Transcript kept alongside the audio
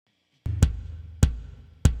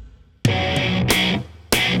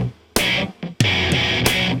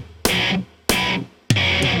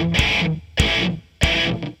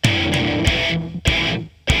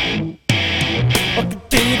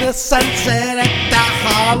at the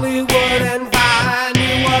Hollywood and find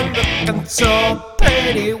you were looking so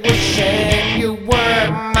pretty, wishing you were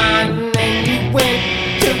mine. And you went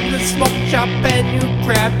to the smoke shop and you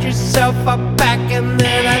grabbed yourself a pack, and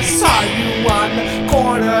then I saw you on the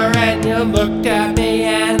corner and you looked at me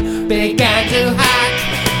and began to hack.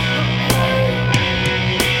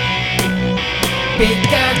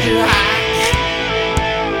 Began to hack.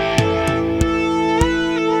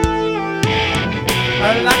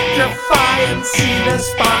 Electrify and see the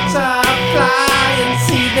sparks fly, and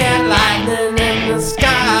see that lightning in the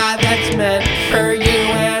sky that's meant for you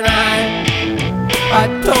and I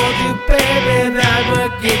told you, baby, that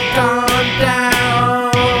would get gone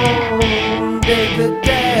down. Dig the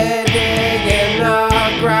dead, dig in the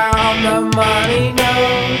ground, the money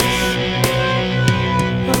knows.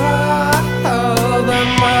 Oh, the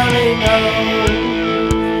money knows.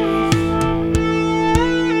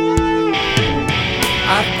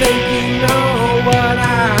 I think you know what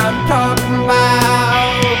I'm talking about.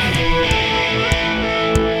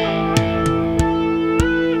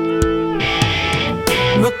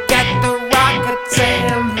 Look at the rockets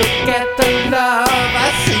and look at the love. I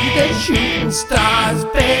see the shooting stars,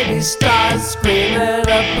 baby stars screaming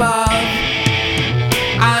above.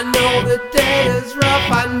 I know the day is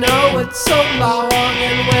rough, I know it's so long,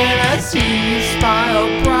 and when I see you smile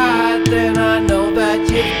bright, then I know that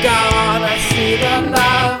you've gone. I see the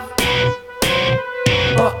love.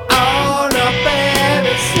 Oh no,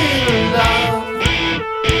 baby, see the love.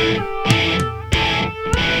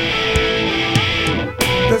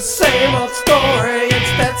 The same old story,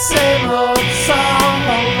 it's that same old song.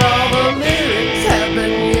 All the lyrics have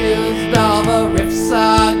been used, all the riffs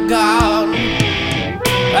are gone.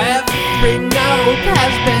 Every note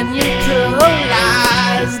has been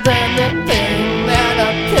utilized, and the thing that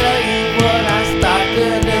I'll tell you what I start to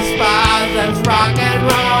despise, that's rock and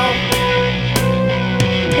roll.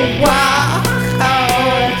 Wow,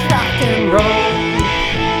 it's rock and roll.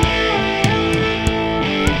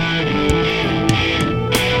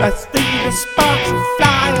 I see the sparks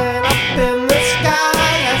flying up in the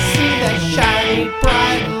sky. I see that shiny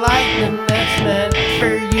bright lightning that's meant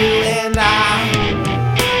for you and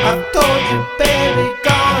I've told you, baby,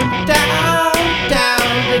 gone down, down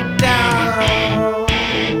to down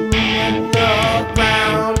in the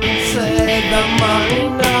ground, and say the money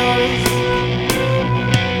knows.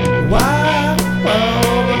 Wow, oh,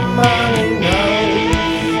 the money knows.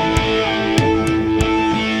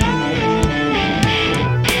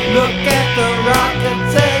 Look at the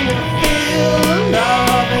rockets and you feel the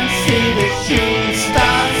love, and see the shooting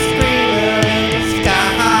stars screaming in the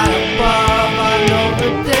sky above. I know the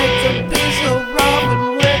day could be so rough, and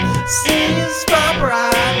when the sea is so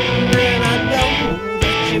bright, and then I know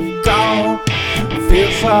that you've gone.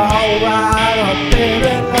 Feels so alright, oh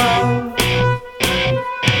baby love.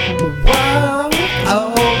 Wow, oh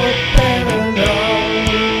baby love.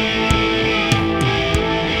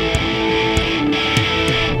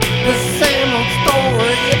 The same old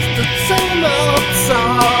story, it's the same old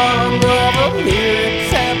song. All the lyrics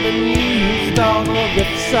have been used, all the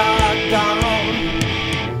riffs are gone.